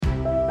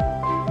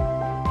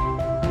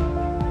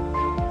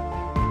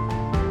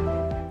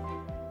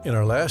In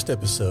our last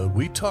episode,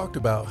 we talked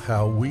about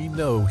how we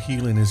know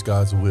healing is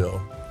God's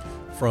will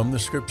from the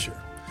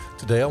scripture.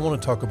 Today, I want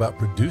to talk about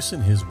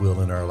producing his will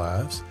in our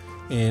lives.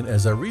 And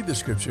as I read the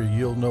scripture,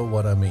 you'll know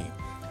what I mean.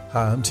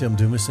 Hi, I'm Tim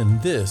Dumas,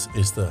 and this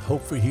is the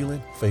Hope for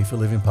Healing, Faith for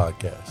Living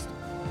podcast.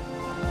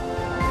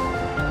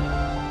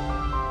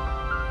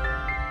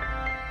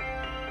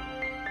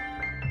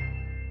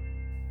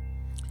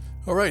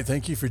 All right,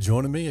 thank you for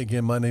joining me.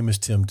 Again, my name is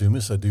Tim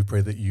Dumas. I do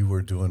pray that you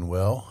are doing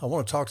well. I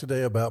want to talk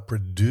today about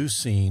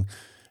producing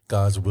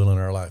God's will in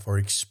our life, or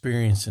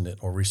experiencing it,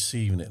 or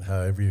receiving it,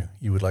 however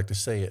you would like to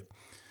say it.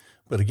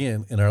 But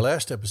again, in our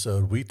last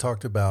episode, we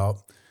talked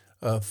about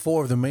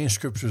four of the main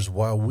scriptures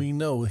why we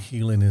know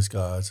healing is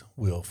God's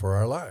will for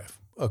our life,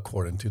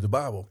 according to the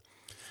Bible.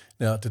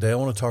 Now, today I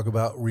want to talk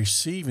about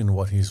receiving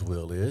what his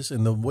will is,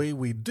 and the way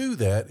we do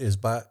that is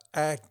by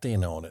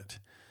acting on it,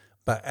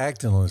 by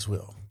acting on his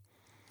will.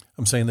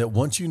 I'm saying that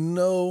once you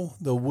know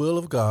the will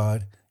of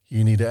God,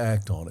 you need to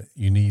act on it.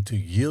 You need to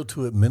yield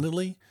to it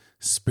mentally,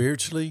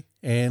 spiritually,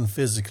 and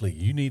physically.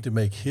 You need to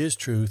make his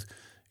truth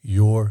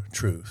your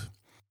truth.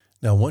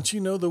 Now, once you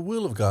know the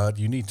will of God,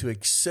 you need to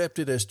accept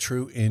it as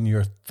true in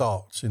your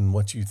thoughts and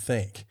what you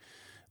think.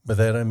 By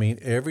that I mean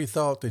every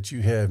thought that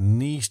you have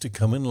needs to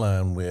come in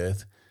line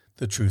with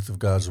the truth of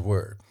God's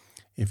word.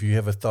 If you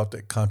have a thought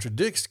that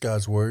contradicts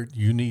God's word,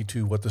 you need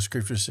to, what the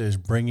scripture says,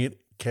 bring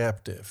it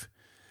captive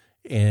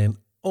and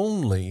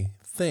only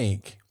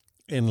think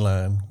in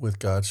line with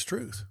God's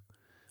truth.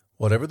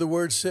 Whatever the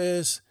word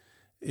says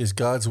is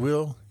God's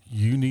will,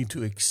 you need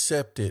to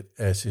accept it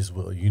as his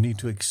will. You need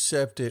to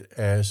accept it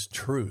as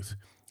truth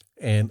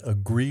and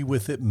agree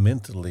with it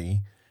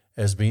mentally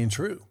as being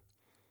true.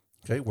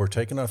 Okay, we're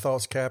taking our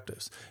thoughts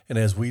captives. And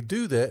as we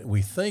do that,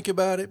 we think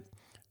about it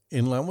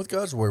in line with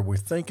God's word. We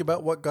think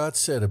about what God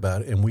said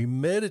about it, and we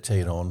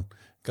meditate on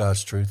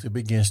God's truth. It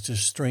begins to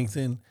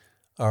strengthen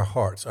our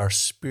hearts, our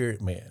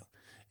spirit man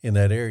in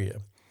that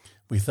area.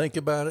 We think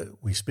about it,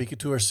 we speak it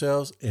to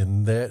ourselves,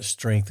 and that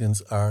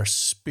strengthens our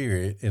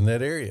spirit in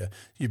that area.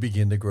 You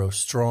begin to grow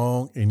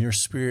strong in your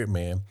spirit,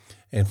 man,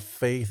 and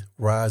faith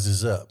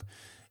rises up.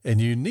 And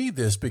you need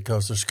this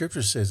because the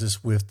scripture says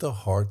it's with the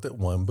heart that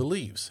one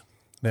believes.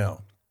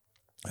 Now,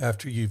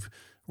 after you've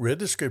read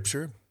the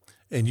scripture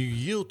and you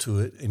yield to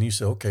it and you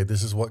say, okay,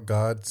 this is what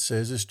God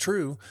says is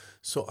true,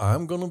 so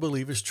I'm going to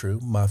believe it's true.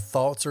 My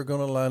thoughts are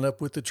going to line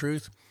up with the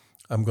truth.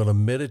 I'm going to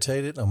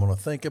meditate it. I'm going to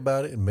think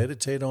about it and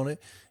meditate on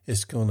it.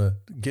 It's going to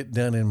get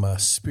down in my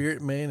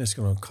spirit, man. It's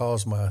going to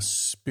cause my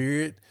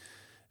spirit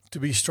to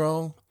be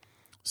strong.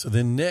 So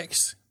then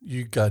next,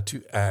 you got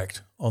to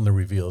act on the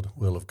revealed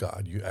will of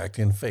God. You act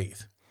in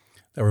faith.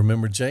 Now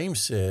remember,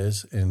 James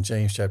says in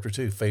James chapter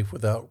 2, faith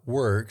without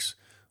works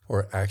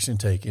or action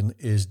taken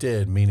is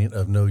dead, meaning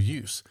of no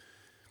use.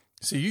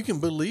 So you can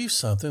believe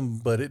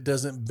something, but it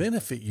doesn't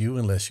benefit you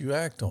unless you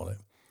act on it.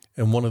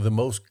 And one of the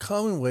most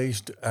common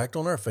ways to act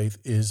on our faith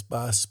is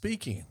by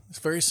speaking. It's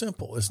very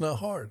simple. It's not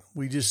hard.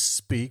 We just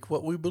speak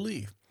what we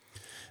believe.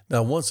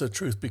 Now, once a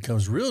truth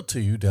becomes real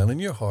to you down in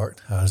your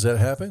heart, how does that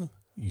happen?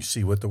 You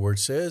see what the word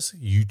says.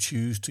 You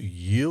choose to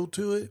yield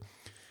to it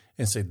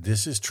and say,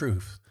 this is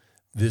truth.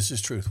 This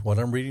is truth. What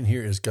I'm reading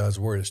here is God's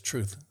word is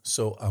truth.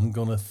 So I'm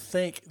going to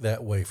think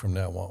that way from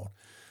now on.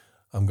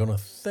 I'm going to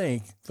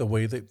think the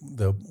way that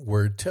the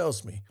word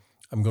tells me.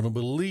 I'm going to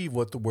believe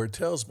what the word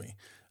tells me.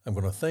 I'm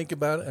going to think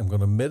about it. I'm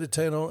going to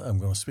meditate on it. I'm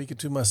going to speak it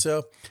to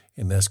myself,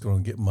 and that's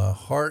going to get my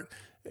heart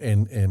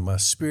and my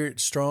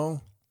spirit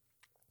strong,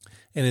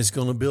 and it's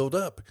going to build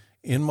up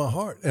in my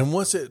heart. And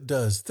once it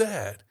does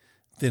that,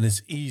 then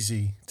it's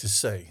easy to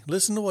say.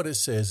 Listen to what it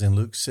says in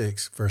Luke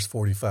 6, verse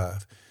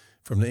 45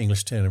 from the English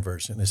Standard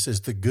Version. It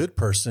says, the good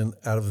person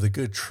out of the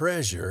good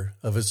treasure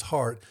of his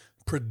heart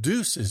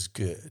produces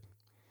good.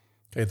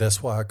 Okay,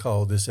 that's why I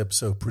call this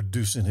episode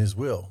Producing His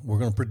Will. We're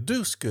going to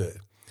produce good.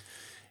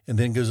 And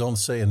then goes on to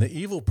say, and the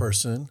evil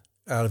person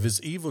out of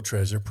his evil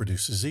treasure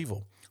produces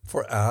evil.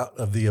 For out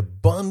of the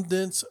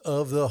abundance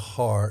of the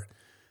heart,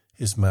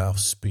 his mouth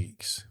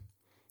speaks.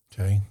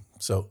 Okay,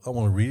 so I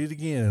want to read it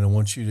again, and I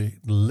want you to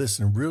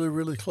listen really,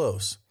 really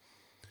close.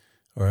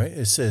 All right,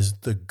 it says,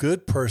 the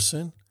good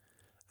person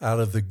out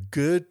of the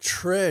good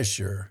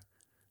treasure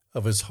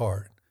of his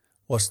heart.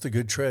 What's the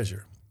good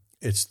treasure?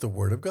 It's the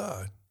word of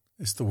God.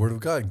 It's the word of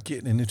God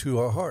getting into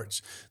our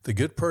hearts. The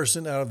good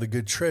person out of the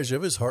good treasure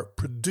of his heart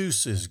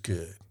produces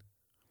good.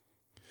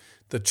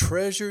 The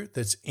treasure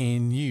that's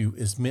in you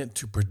is meant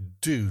to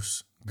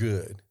produce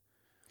good.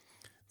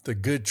 The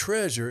good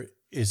treasure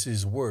is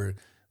his word.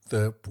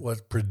 What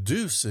it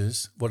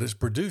produces,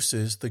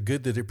 the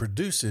good that it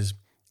produces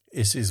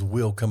is his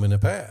will coming to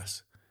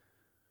pass.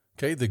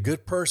 Okay, the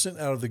good person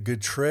out of the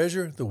good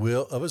treasure, the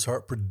will of his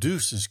heart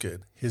produces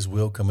good, his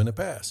will coming to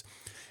pass.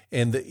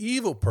 And the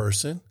evil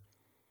person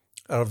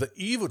out of the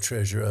evil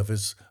treasure of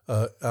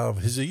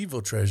his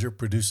evil treasure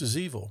produces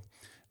evil.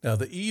 Now,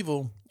 the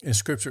evil in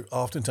Scripture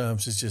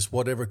oftentimes is just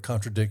whatever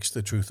contradicts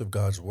the truth of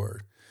God's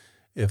word.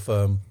 If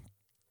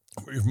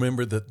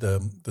remember that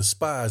the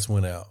spies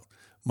went out,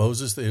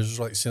 Moses, the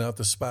Israelites, sent out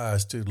the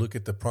spies to look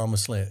at the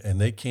promised land, and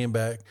they came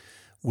back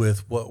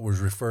with what was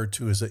referred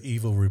to as an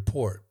evil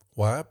report.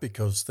 Why?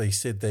 Because they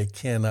said they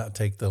cannot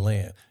take the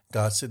land.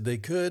 God said they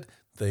could.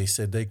 They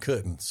said they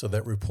couldn't. So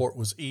that report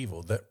was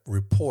evil. That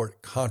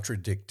report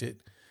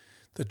contradicted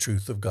the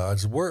truth of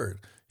God's word,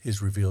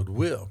 his revealed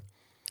will.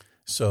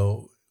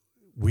 So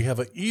we have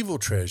an evil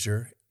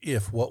treasure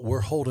if what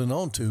we're holding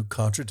on to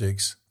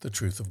contradicts the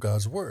truth of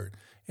God's word.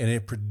 And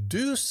it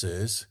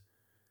produces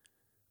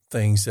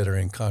things that are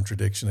in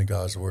contradiction of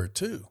God's word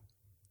too.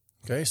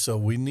 Okay, so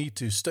we need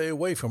to stay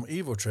away from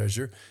evil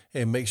treasure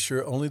and make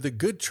sure only the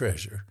good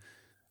treasure,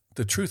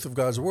 the truth of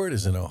God's word,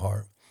 is in our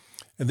heart.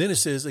 And then it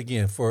says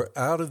again, for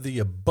out of the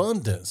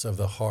abundance of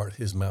the heart,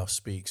 his mouth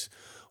speaks.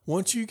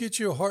 Once you get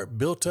your heart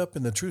built up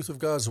in the truth of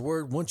God's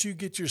word, once you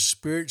get your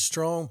spirit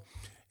strong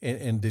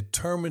and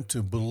determined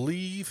to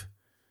believe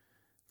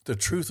the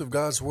truth of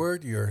God's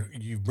word,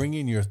 you bring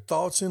in your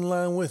thoughts in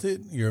line with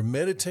it, you're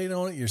meditating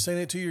on it, you're saying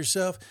it to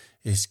yourself,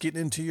 it's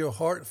getting into your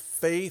heart,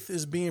 faith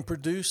is being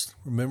produced.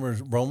 Remember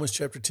Romans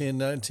chapter 10,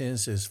 9-10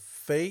 says,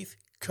 faith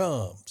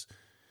comes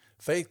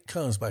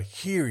by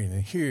hearing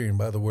and hearing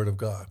by the word of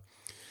God.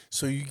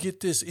 So you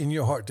get this in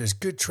your heart, there's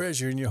good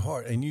treasure in your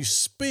heart, and you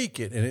speak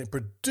it, and it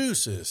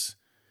produces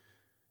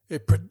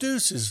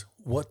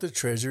what the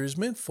treasure is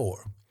meant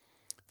for.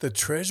 The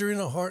treasure in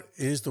the heart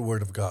is the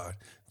word of God.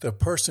 The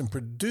person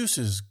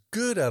produces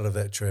good out of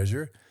that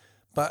treasure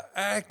by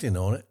acting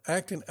on it,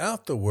 acting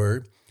out the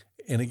word.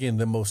 And again,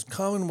 the most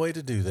common way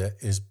to do that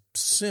is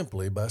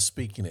simply by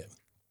speaking it.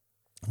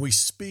 We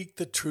speak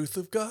the truth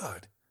of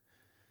God.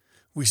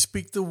 We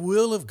speak the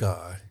will of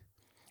God.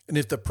 And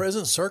if the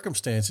present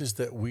circumstances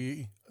that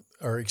we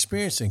are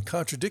experiencing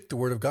contradict the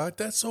word of God,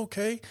 that's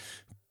okay.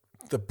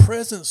 The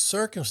present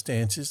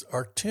circumstances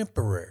are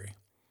temporary.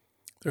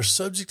 They're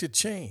subject to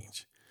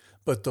change.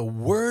 But the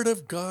word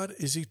of God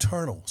is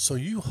eternal. So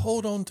you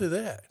hold on to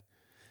that.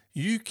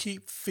 You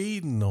keep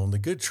feeding on the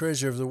good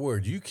treasure of the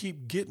word. You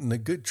keep getting the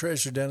good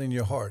treasure down in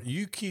your heart.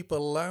 You keep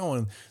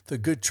allowing the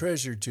good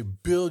treasure to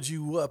build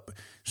you up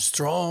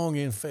strong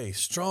in faith,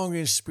 strong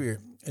in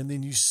spirit. And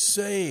then you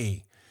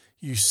say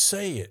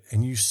it,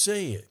 and you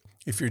say it.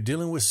 If you're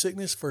dealing with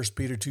sickness, 1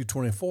 Peter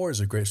 2:24 is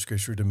a great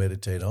scripture to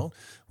meditate on.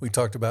 We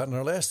talked about in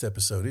our last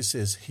episode. It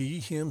says, he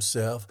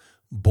himself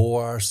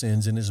bore our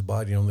sins in his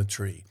body on the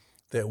tree,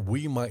 that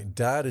we might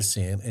die to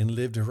sin and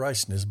live to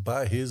righteousness.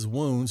 By his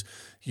wounds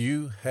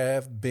you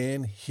have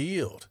been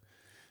healed.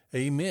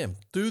 Amen.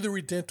 Through the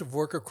redemptive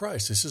work of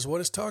Christ. This is what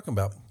it's talking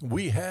about.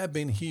 We have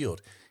been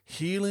healed.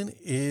 Healing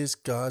is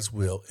God's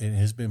will and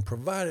has been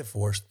provided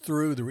for us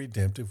through the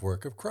redemptive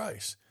work of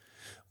Christ.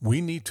 We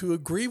need to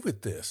agree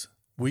with this.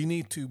 We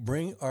need to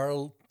bring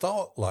our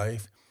thought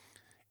life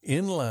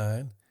in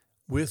line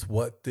with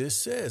what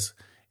this says.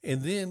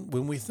 And then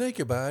when we think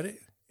about it,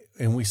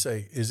 and we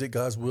say, is it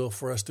God's will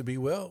for us to be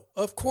well?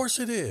 Of course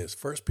it is.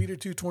 1 Peter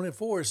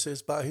 2:24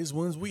 says, by his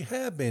wounds we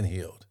have been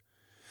healed.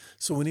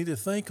 So we need to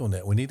think on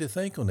that.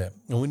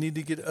 And we need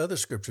to get other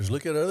scriptures,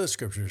 look at other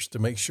scriptures to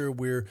make sure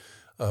we're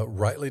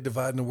rightly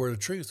dividing the word of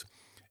truth.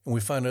 And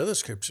we find other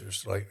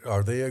scriptures, like,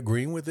 are they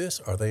agreeing with this?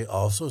 Are they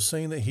also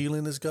saying that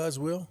healing is God's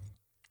will?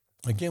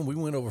 Again, we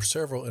went over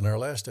several in our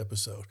last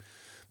episode.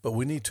 But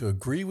we need to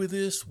agree with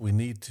this. We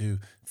need to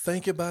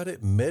think about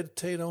it,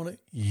 meditate on it,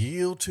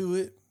 yield to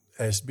it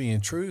as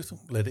being truth.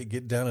 Let it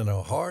get down in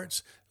our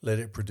hearts. Let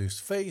it produce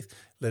faith.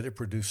 Let it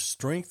produce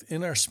strength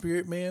in our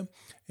spirit, man.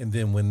 And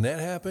then when that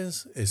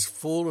happens, it's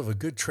full of a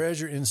good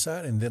treasure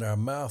inside, and then our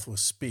mouth will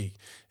speak.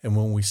 And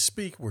when we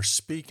speak, we're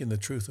speaking the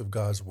truth of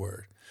God's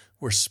word.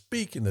 We're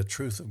speaking the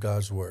truth of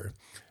God's word.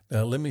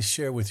 Now, let me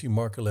share with you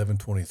Mark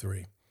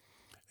 11:23.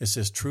 It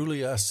says,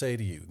 truly I say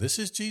to you, this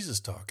is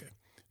Jesus talking.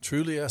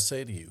 Truly I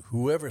say to you,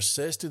 whoever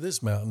says to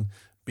this mountain,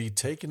 be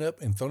taken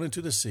up and thrown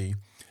into the sea,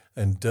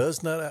 and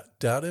does not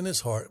doubt in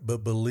his heart,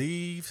 but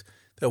believes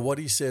that what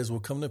he says will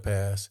come to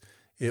pass,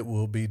 it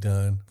will be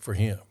done for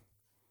him.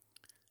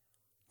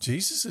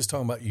 Jesus is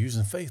talking about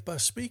using faith by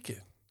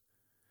speaking.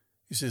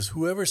 He says,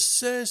 whoever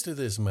says to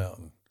this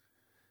mountain,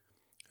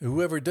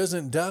 whoever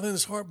doesn't doubt in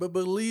his heart, but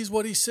believes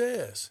what he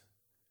says.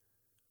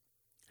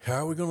 How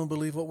are we going to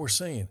believe what we're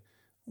saying?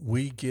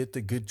 We get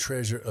the good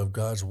treasure of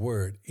God's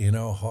word in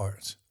our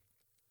hearts.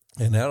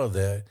 And out of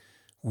that,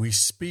 we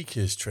speak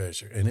his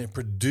treasure, and it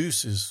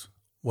produces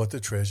what the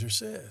treasure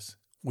says.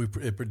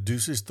 It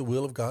produces the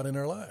will of God in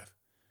our life.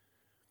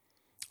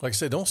 Like I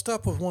said, don't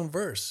stop with one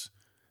verse.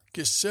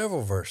 Get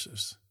several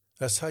verses.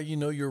 That's how you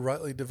know you're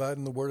rightly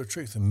dividing the word of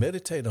truth. And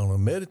meditate on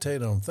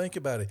them, think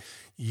about it,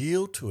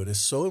 yield to it. It's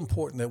so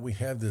important that we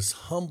have this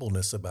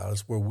humbleness about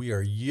us where we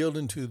are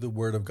yielding to the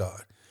word of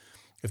God.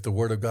 If the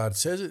word of God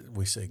says it,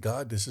 we say,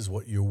 God, this is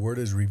what your word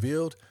has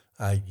revealed.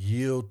 I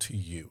yield to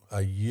you. I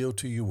yield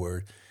to your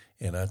word,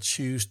 and I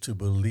choose to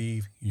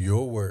believe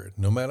your word,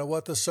 no matter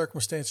what the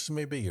circumstances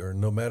may be, or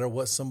no matter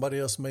what somebody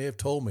else may have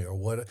told me, or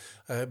what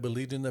I have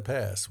believed in the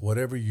past.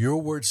 Whatever your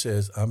word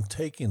says, I'm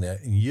taking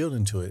that and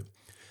yielding to it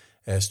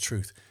as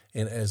truth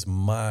and as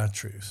my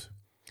truth.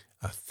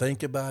 I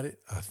think about it.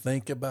 I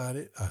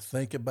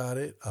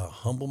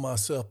humble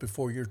myself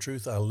before your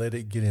truth. I let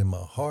it get in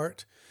my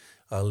heart.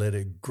 I let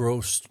it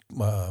grow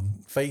my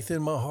faith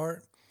in my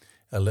heart.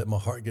 I let my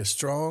heart get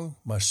strong,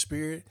 my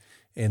spirit.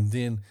 And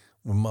then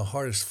when my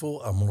heart is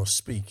full, I'm going to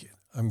speak it.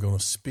 I'm going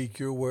to speak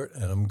your word,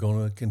 and I'm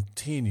going to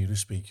continue to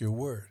speak your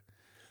word.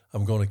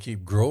 I'm going to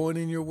keep growing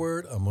in your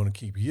word. I'm going to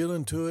keep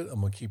yielding to it.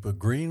 I'm going to keep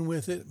agreeing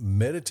with it,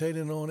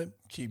 meditating on it,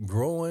 keep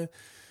growing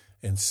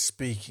and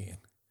speaking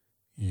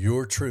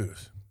your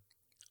truth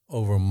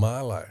over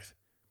my life.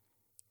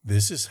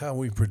 This is how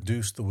we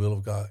produce the will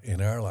of God in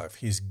our life.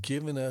 He's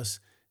given us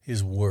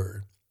his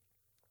word.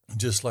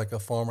 Just like a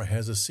farmer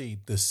has a seed,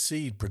 the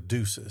seed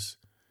produces.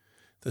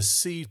 The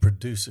seed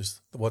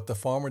produces. What the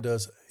farmer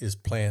does is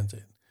plant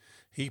it.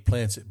 He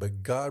plants it,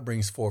 but God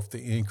brings forth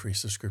the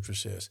increase, the scripture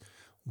says.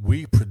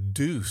 We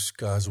produce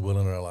God's will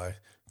in our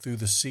life through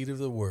the seed of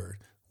the word.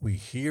 We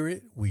hear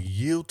it, we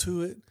yield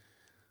to it,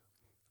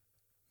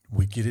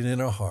 we get it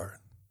in our heart,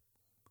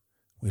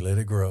 we let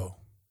it grow,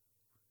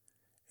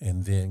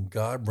 and then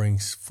God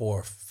brings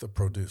forth the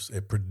produce.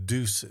 It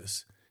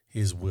produces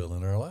his will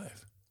in our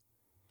life.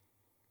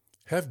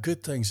 Have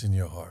good things in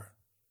your heart.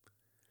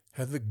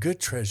 Have the good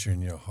treasure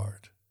in your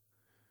heart.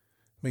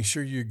 Make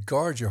sure you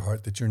guard your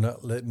heart, that you're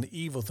not letting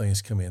evil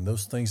things come in,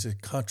 those things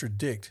that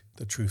contradict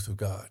the truth of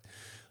God.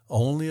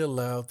 Only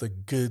allow the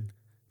good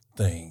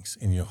things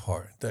in your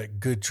heart, that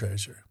good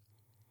treasure.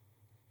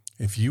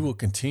 If you will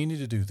continue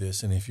to do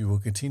this, and if you will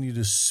continue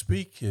to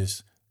speak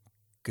his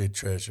good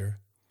treasure,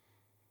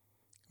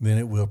 then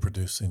it will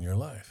produce in your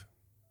life.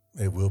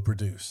 It will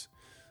produce.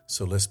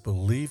 So let's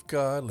believe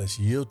God, let's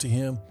yield to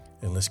him,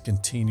 and let's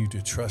continue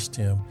to trust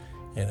him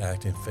and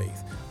act in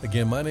faith.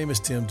 Again, my name is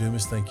Tim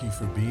Dumas. Thank you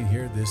for being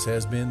here. This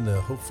has been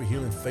the Hope for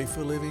Healing,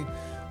 Faithful Living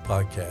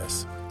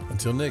podcast.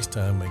 Until next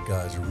time, may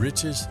God's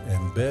riches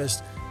and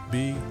best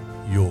be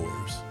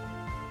yours.